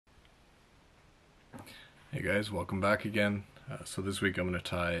Hey guys, welcome back again. So this week I'm going to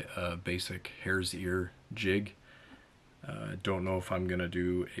tie a basic hare's ear jig. I don't know if I'm going to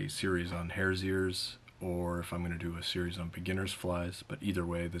do a series on hare's ears or if I'm going to do a series on beginner's flies, but either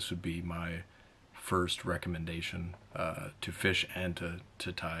way this would be my first recommendation to fish and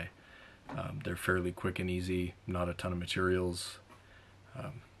to tie. They're fairly quick and easy, not a ton of materials,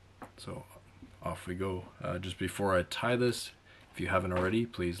 so off we go. Just before I tie this, if you haven't already,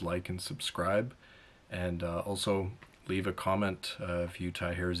 please like and subscribe. And also leave a comment if you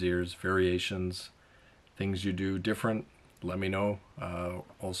tie hare's ears, variations, things you do different, let me know.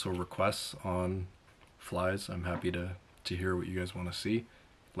 Also requests on flies, I'm happy to hear what you guys want to see,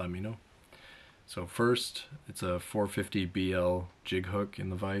 let me know. So first, it's a 450 BL jig hook in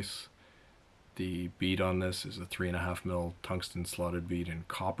the vise. The bead on this is a 3.5mm tungsten slotted bead in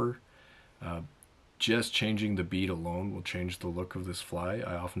copper. Just changing the bead alone will change the look of this fly.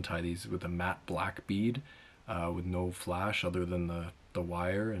 I often tie these with a matte black bead with no flash other than the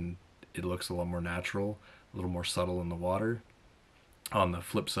wire, and it looks a lot more natural, a little more subtle in the water. On the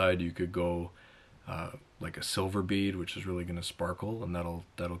flip side, you could go like a silver bead, which is really going to sparkle, and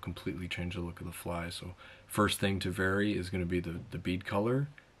that'll completely change the look of the fly. So first thing to vary is going to be the bead color,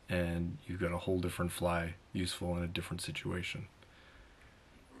 and you've got a whole different fly useful in a different situation.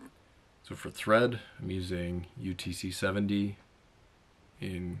 So for thread, I'm using UTC 70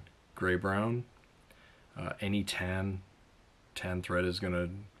 in gray brown. Any tan thread is going to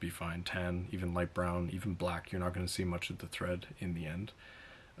be fine. Tan, even light brown, even black, you're not going to see much of the thread in the end.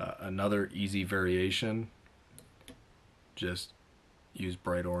 Another easy variation, just use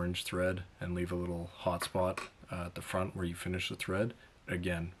bright orange thread and leave a little hot spot at the front where you finish the thread.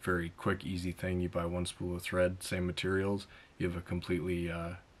 Again, very quick, easy thing. You buy one spool of thread, same materials, you have a completely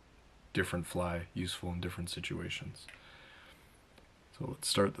different fly, useful in different situations. So let's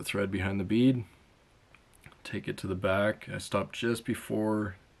start the thread behind the bead, take it to the back. I stop just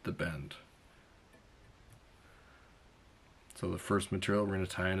before the bend. So the first material we're going to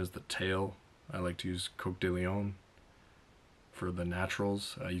tie in is the tail. I like to use coque de leone for the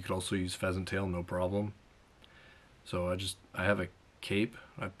naturals. You could also use pheasant tail, no problem. So I have a cape.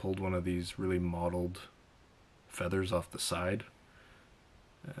 I pulled one of these really mottled feathers off the side,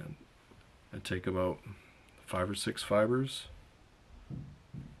 and I take about 5 or 6 fibers.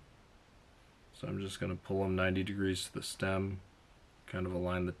 So I'm just going to pull them 90 degrees to the stem, kind of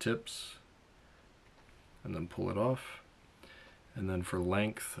align the tips, and then pull it off. And then for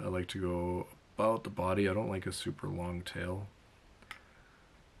length, I like to go about the body. I don't like a super long tail.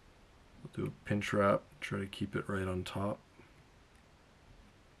 I'll do a pinch wrap, try to keep it right on top.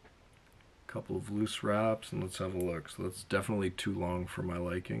 Couple of loose wraps, and let's have a look. So that's definitely too long for my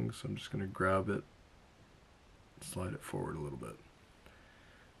liking, so I'm just going to grab it, slide it forward a little bit.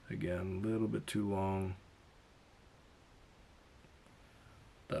 Again, a little bit too long.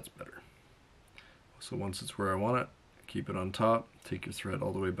 That's better. So once it's where I want it, keep it on top, take your thread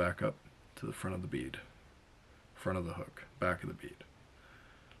all the way back up to the front of the bead, front of the hook, back of the bead.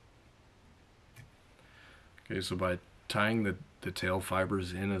 Okay, so by tying the tail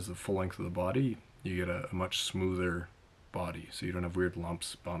fibers in as the full length of the body, you get a much smoother body, so you don't have weird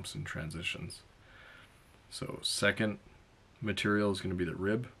lumps, bumps, and transitions. So second material is going to be the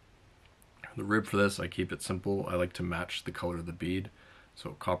rib. The rib for this, I keep it simple. I like to match the color of the bead.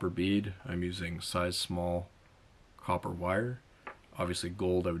 So copper bead, I'm using size small copper wire. Obviously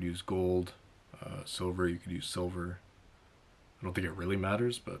gold, I would use gold. Silver, you could use silver. I don't think it really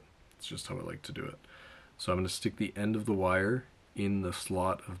matters, but it's just how I like to do it. So I'm going to stick the end of the wire in the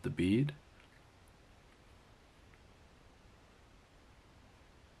slot of the bead,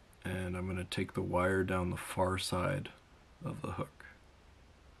 and I'm going to take the wire down the far side of the hook.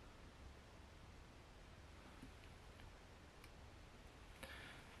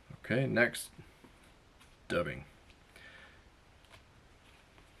 Okay, next, dubbing.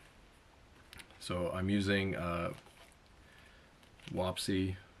 So I'm using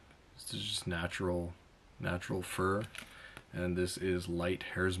Wapsi. This is just natural fur, and this is light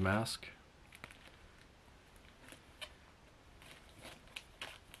hare's mask.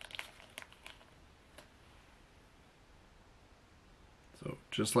 So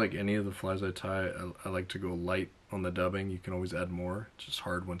just like any of the flies I tie, I like to go light on the dubbing. You can always add more, it's just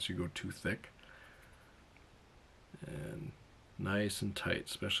hard once you go too thick. And nice and tight,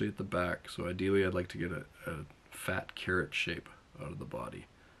 especially at the back. So ideally I'd like to get a fat carrot shape out of the body.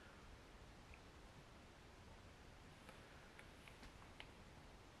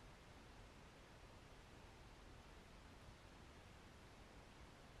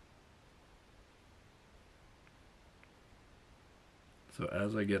 So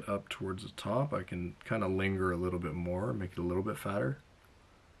as I get up towards the top, I can kind of linger a little bit more, make it a little bit fatter.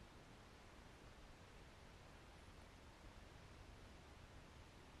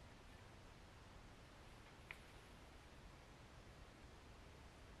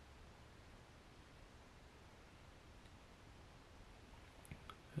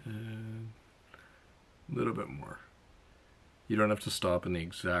 And a little bit more. You don't have to stop in the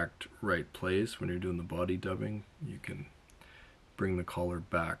exact right place when you're doing the body dubbing. You can bring the collar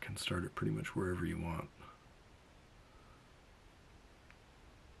back and start it pretty much wherever you want.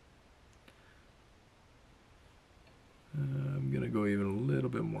 I'm gonna go even a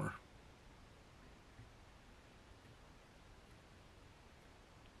little bit more.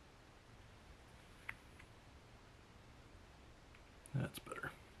 That's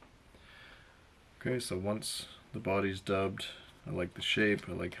better. Okay, so once the body's dubbed, I like the shape,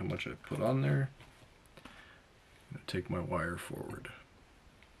 I like how much I put on there. I'm gonna take my wire forward.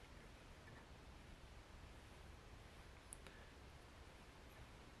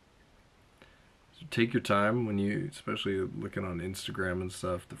 So take your time when you, especially looking on Instagram and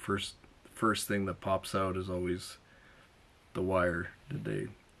stuff, the first thing that pops out is always the wire. Did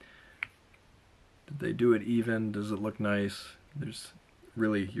they do it even? Does it look nice? There's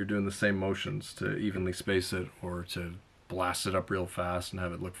really, you're doing the same motions to evenly space it or to blast it up real fast and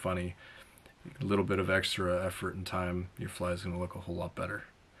have it look funny. A little bit of extra effort and time, your fly is going to look a whole lot better.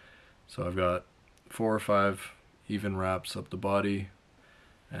 So I've got 4 or 5 even wraps up the body,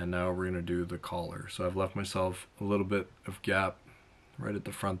 and now we're going to do the collar. So I've left myself a little bit of gap right at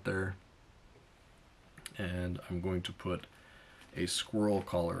the front there, and I'm going to put a squirrel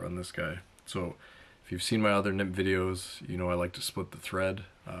collar on this guy. So if you've seen my other nymph videos, you know I like to split the thread.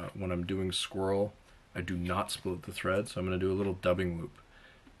 When I'm doing squirrel, I do not split the thread, so I'm going to do a little dubbing loop.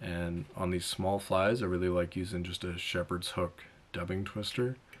 And on these small flies, I really like using just a shepherd's hook dubbing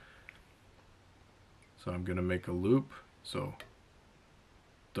twister. So I'm going to make a loop. So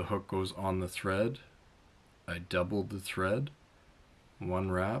the hook goes on the thread. I doubled the thread,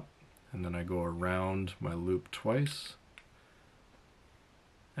 1 wrap, and then I go around my loop twice.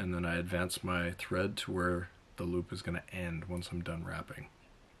 And then I advance my thread to where the loop is going to end once I'm done wrapping.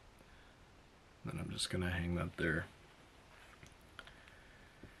 Then I'm just going to hang that there.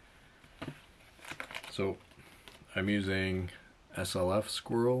 So I'm using SLF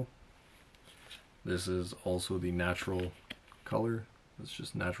Squirrel. This is also the natural color. It's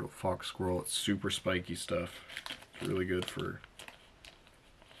just natural fox squirrel. It's super spiky stuff. It's really good for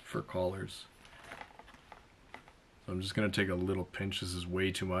collars. So I'm just going to take a little pinch. This is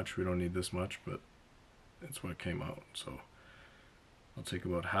way too much. We don't need this much, but it's what came out. So I'll take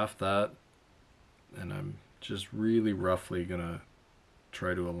about half that, and I'm just really roughly going to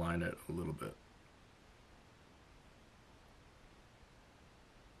try to align it a little bit.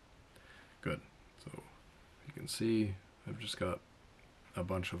 Good. So you can see I've just got a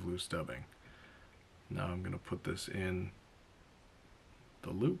bunch of loose dubbing. Now I'm going to put this in the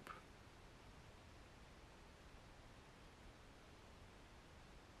loop.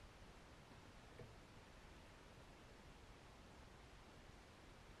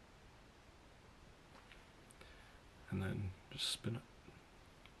 And then just spin it.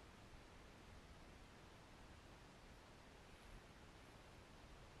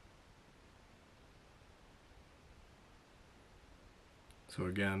 So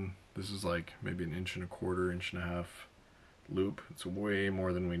again, this is like maybe 1.25 inches, 1.5 inches loop. It's way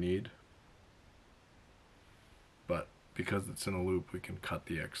more than we need. But because it's in a loop, we can cut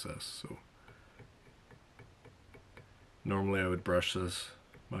the excess. So normally I would brush this.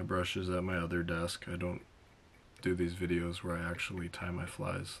 My brush is at my other desk. I don't do these videos where I actually tie my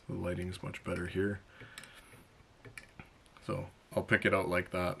flies. The lighting is much better here. So I'll pick it out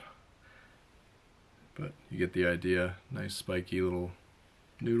like that. But you get the idea. Nice spiky little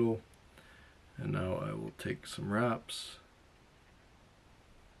noodle. And now I will take some wraps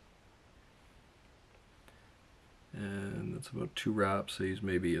and that's about 2 wraps. I use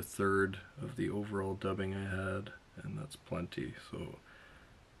maybe 1/3 of the overall dubbing I had, and that's plenty. So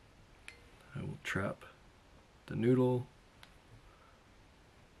I will trap the noodle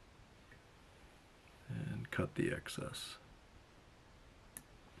and cut the excess.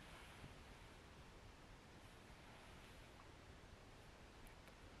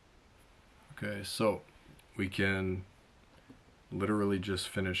 Okay, so we can literally just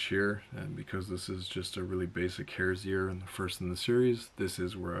finish here, and because this is just a really basic hare's ear and the first in the series, this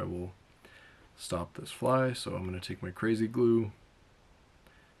is where I will stop this fly. So I'm going to take my crazy glue,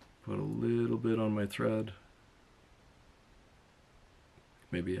 put a little bit on my thread,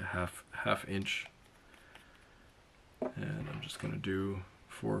 maybe a half inch, And I'm just going to do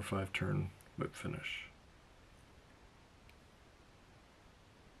 4 or 5 turn whip finish.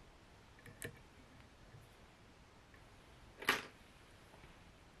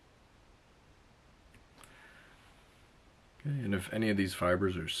 Okay, and if any of these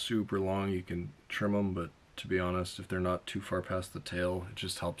fibers are super long, you can trim them, but to be honest, if they're not too far past the tail, it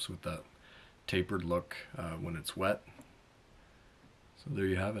just helps with that tapered look when it's wet. So there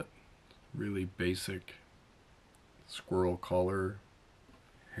you have it. Really basic squirrel collar,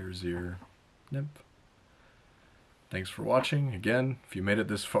 hare's ear nymph. Thanks for watching. Again, if you made it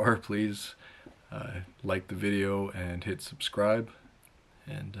this far, please like the video and hit subscribe,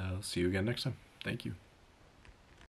 and I'll see you again next time. Thank you.